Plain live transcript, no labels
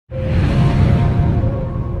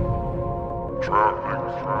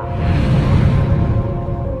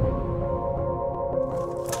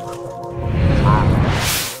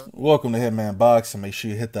Welcome to Hitman Boxing. Make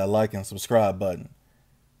sure you hit that like and subscribe button.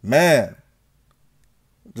 Man,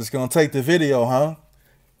 just gonna take the video, huh?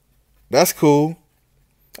 That's cool.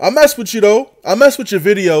 I mess with you though. I mess with your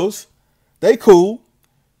videos. They cool.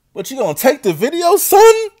 But you gonna take the video,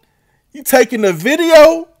 son? You taking the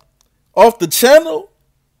video off the channel?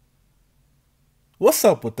 What's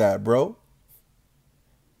up with that, bro?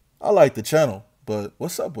 I like the channel, but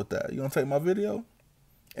what's up with that? You gonna take my video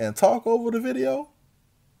and talk over the video?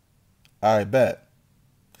 I bet.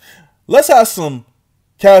 Let's have some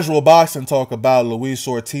casual boxing talk about Luis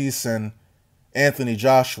Ortiz and Anthony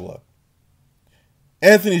Joshua.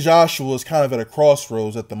 Anthony Joshua is kind of at a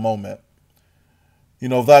crossroads at the moment. You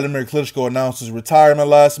know, Vladimir Klitschko announced his retirement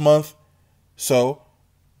last month, so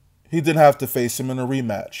he didn't have to face him in a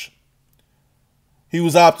rematch. He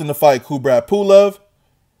was opting to fight Kubrat Pulev.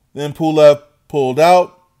 Then Pulev pulled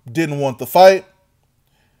out, didn't want the fight.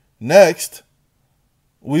 Next,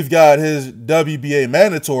 we've got his WBA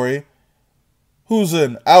mandatory, who's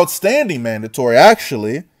an outstanding mandatory,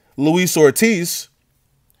 actually, Luis Ortiz.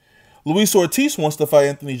 Luis Ortiz wants to fight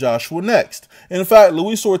Anthony Joshua next. In fact,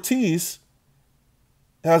 Luis Ortiz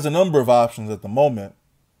has a number of options at the moment.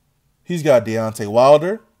 He's got Deontay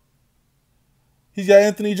Wilder. He's got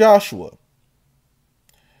Anthony Joshua.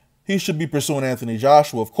 He should be pursuing Anthony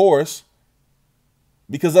Joshua, of course,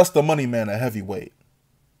 because that's the money man at heavyweight.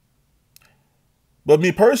 But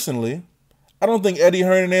me personally, I don't think Eddie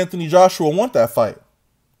Hearn and Anthony Joshua want that fight.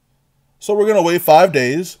 So we're going to wait 5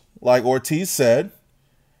 days, like Ortiz said.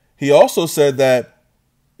 He also said that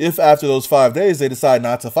if after those 5 days they decide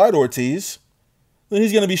not to fight Ortiz, then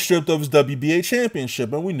he's going to be stripped of his WBA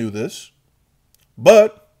championship, and we knew this.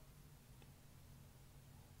 But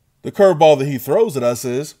the curveball that he throws at us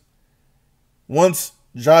is, once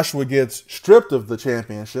Joshua gets stripped of the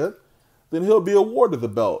championship, then he'll be awarded the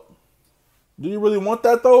belt. Do you really want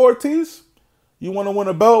that though, Ortiz? You want to win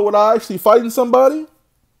a belt without actually fighting somebody?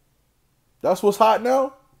 That's what's hot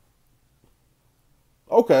now?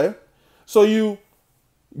 Okay. So you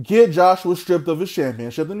get Joshua stripped of his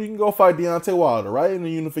championship, then you can go fight Deontay Wilder, right? In a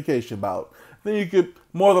unification bout. Then you could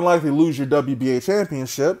more than likely lose your WBA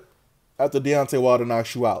championship after Deontay Wilder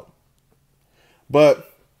knocks you out.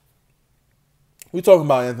 But we're talking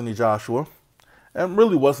about Anthony Joshua and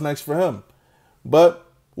really what's next for him. But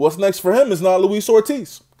what's next for him is not Luis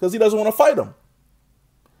Ortiz, because he doesn't want to fight him.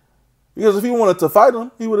 Because if he wanted to fight him,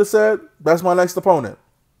 he would have said, that's my next opponent.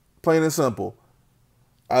 Plain and simple.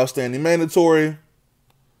 Outstanding mandatory.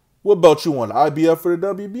 What belt you want? IBF or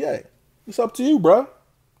the WBA? It's up to you, bro.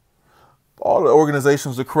 All the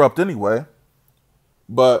organizations are corrupt anyway.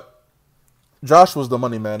 But Joshua's the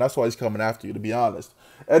money man. That's why he's coming after you, to be honest.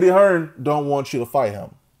 Eddie Hearn don't want you to fight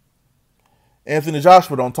him. Anthony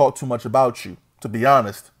Joshua don't talk too much about you, to be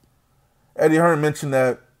honest. Eddie Hearn mentioned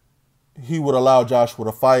that he would allow Joshua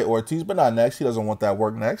to fight Ortiz, but not next. He doesn't want that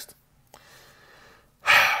work next.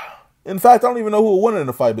 In fact, I don't even know who would win in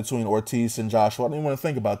the fight between Ortiz and Joshua. I don't even want to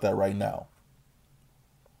think about that right now.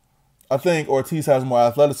 I think Ortiz has more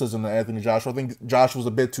athleticism than Anthony Joshua. I think Joshua's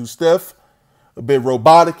a bit too stiff, a bit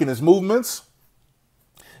robotic in his movements.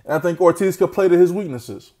 And I think Ortiz could play to his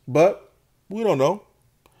weaknesses. But we don't know.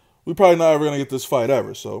 We're probably not ever going to get this fight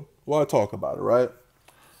ever, so why talk about it, right?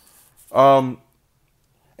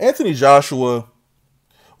 Anthony Joshua,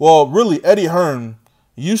 well, really, Eddie Hearn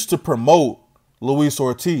used to promote Luis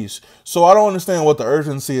Ortiz. So I don't understand what the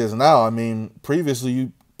urgency is now. I mean, previously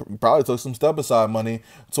you probably took some step-aside money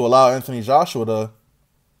to allow Anthony Joshua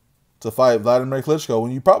to fight Vladimir Klitschko,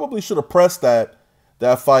 and you probably should have pressed that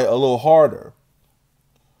fight a little harder.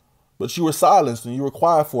 But you were silenced and you were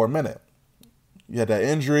quiet for a minute. You had that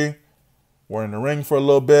injury, were in the ring for a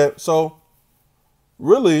little bit. So,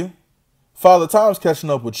 really, Father Time's catching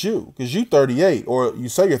up with you because you 38, or you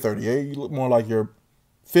say you're 38. You look more like you're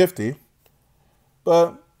 50.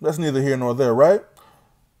 But that's neither here nor there, right?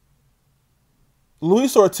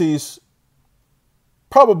 Luis Ortiz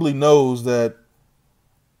probably knows that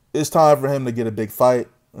it's time for him to get a big fight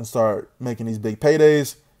and start making these big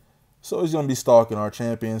paydays. So he's going to be stalking our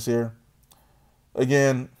champions here.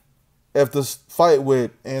 Again, if this fight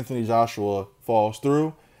with Anthony Joshua falls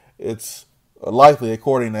through, it's likely,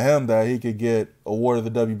 according to him, that he could get awarded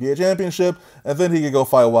the WBA championship, and then he could go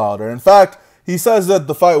fight Wilder. In fact, he says that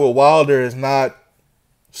the fight with Wilder is not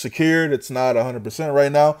secured. It's not 100%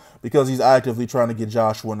 right now because he's actively trying to get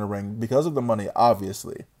Joshua in the ring because of the money,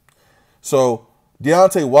 obviously. So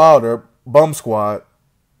Deontay Wilder, bomb squad,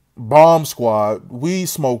 weed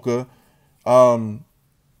smoker,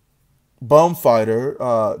 bum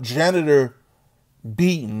fighter, janitor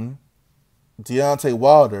beaten Deontay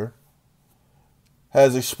Wilder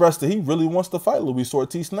has expressed that he really wants to fight Luis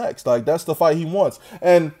Ortiz next. Like, that's the fight he wants.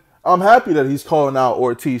 And I'm happy that he's calling out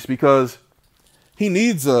Ortiz because he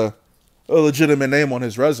needs a legitimate name on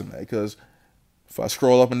his resume. Because if I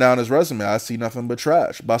scroll up and down his resume, I see nothing but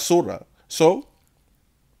trash. Basura. So,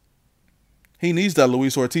 he needs that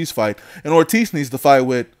Luis Ortiz fight. And Ortiz needs to fight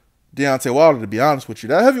with Deontay Wilder, to be honest with you.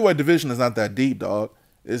 That heavyweight division is not that deep, dog.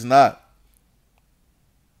 It's not.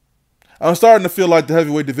 I'm starting to feel like the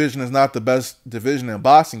heavyweight division is not the best division in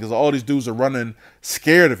boxing because all these dudes are running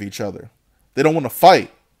scared of each other. They don't want to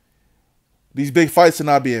fight. These big fights are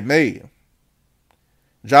not being made.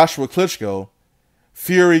 Joshua Klitschko,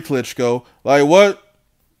 Fury Klitschko, like what?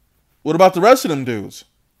 What about the rest of them dudes?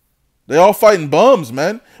 They all fighting bums,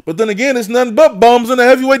 man. But then again, it's nothing but bums in the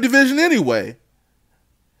heavyweight division anyway.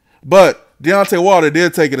 But Deontay Wilder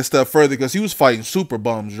did take it a step further because he was fighting super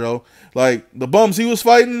bums, Joe. Like, the bums he was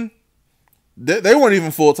fighting, they weren't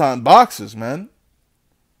even full-time boxers, man.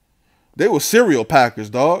 They were cereal packers,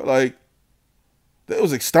 dog. Like, they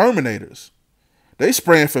was exterminators. They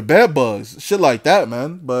spraying for bed bugs, shit like that,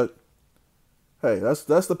 man. But hey, that's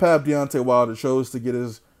the path Deontay Wilder chose to get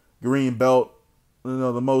his green belt, you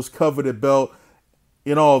know, the most coveted belt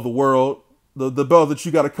in all the world. The belt that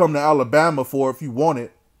you got to come to Alabama for if you want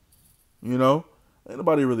it. You know, ain't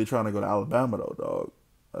nobody really trying to go to Alabama though, dog.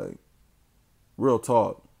 Like, real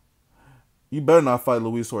talk. You better not fight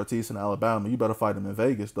Luis Ortiz in Alabama. You better fight him in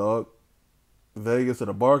Vegas, dog. Vegas at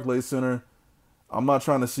the Barclays Center. I'm not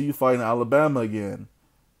trying to see you fight in Alabama again.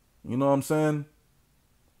 You know what I'm saying?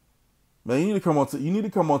 Man, you need to come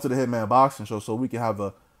onto the Hitman Boxing Show so we can have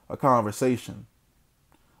a conversation.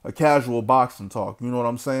 A casual boxing talk. You know what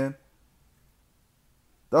I'm saying?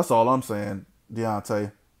 That's all I'm saying,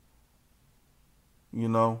 Deontay. You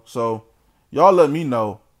know? So, y'all let me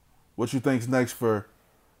know what you think's next for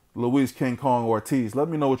Luis King Kong Ortiz. Let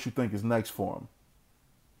me know what you think is next for him.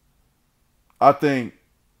 I think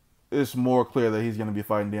it's more clear that he's going to be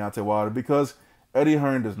fighting Deontay Wilder because Eddie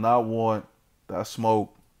Hearn does not want that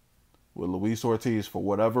smoke with Luis Ortiz for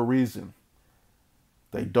whatever reason.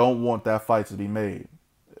 They don't want that fight to be made.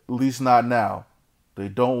 At least not now. They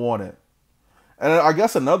don't want it. And I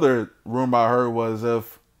guess another rumor I heard was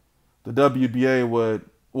if the WBA would,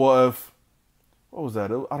 well, if, what was that?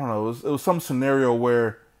 I don't know. It was some scenario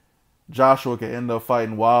where Joshua could end up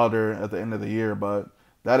fighting Wilder at the end of the year, but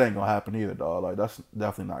that ain't going to happen either, dog. Like, that's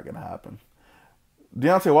definitely not going to happen.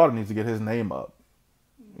 Deontay Wilder needs to get his name up.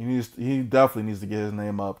 He definitely needs to get his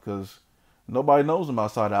name up because nobody knows him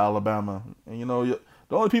outside of Alabama. And, you know,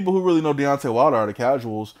 the only people who really know Deontay Wilder are the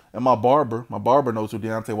casuals and my barber. My barber knows who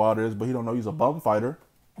Deontay Wilder is, but he don't know he's a bum fighter.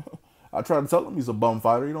 I tried to tell him he's a bum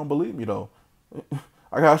fighter. He don't believe me, though.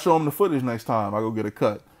 I got to show him the footage next time I go get a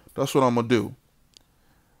cut. That's what I'm going to do.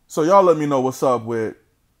 So y'all let me know what's up with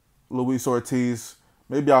Luis Ortiz.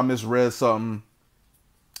 Maybe I misread something.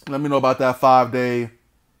 Let me know about that 5-day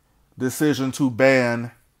decision to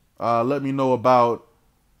ban. Let me know about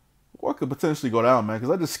what could potentially go down, man.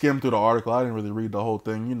 Because I just skimmed through the article. I didn't really read the whole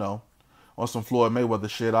thing, you know. On some Floyd Mayweather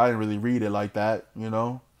shit. I didn't really read it like that, you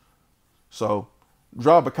know. So,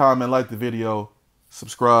 drop a comment, like the video,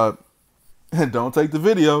 subscribe. And don't take the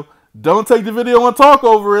video. Don't take the video and talk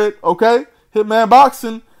over it, okay? Hitman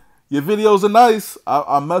Boxing. Your videos are nice.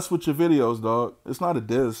 I mess with your videos, dog. It's not a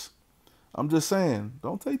diss. I'm just saying,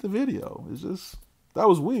 don't take the video. It's just, that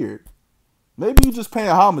was weird. Maybe you just paying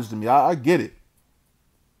homage to me. I get it.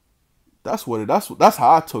 That's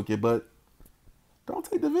how I took it, but don't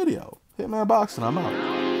take the video. Hitman Boxing, I'm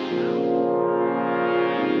out.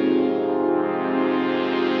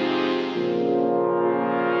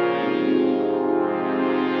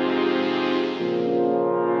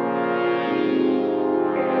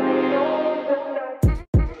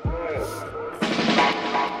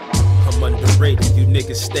 You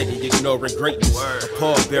niggas steady ignoring greatness. A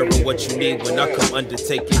pallbearer what you need when I come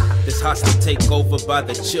undertake it. This hostile takeover by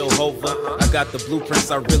the chill hover. I got the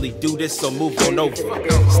blueprints, I really do this, so move on over.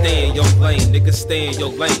 Stay in your lane, nigga, stay in your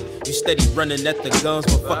lane. You steady running at the guns,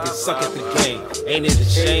 but fucking suck at the game. Ain't it a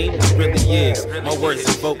shame? It really is. My words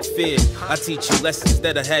evoke fear. I teach you lessons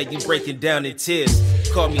that'll have you breaking down in tears.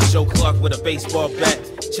 Call me Joe Clark with a baseball bat.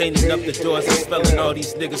 Chaining up the doors and spelling all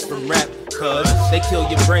these niggas from rap. Cause they kill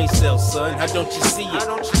your brain cells, son. How don't you see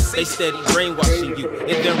it? They steady brainwashing you and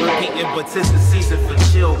then repeating, but 'tis the season for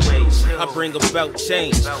chill waves. I bring about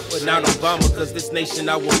change, but not Obama, cause this nation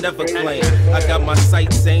I will never claim. I got my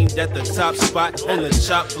sights aimed at the top spot on the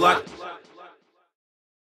chop block.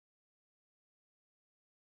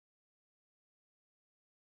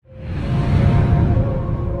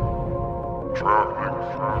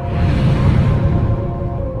 Traffic.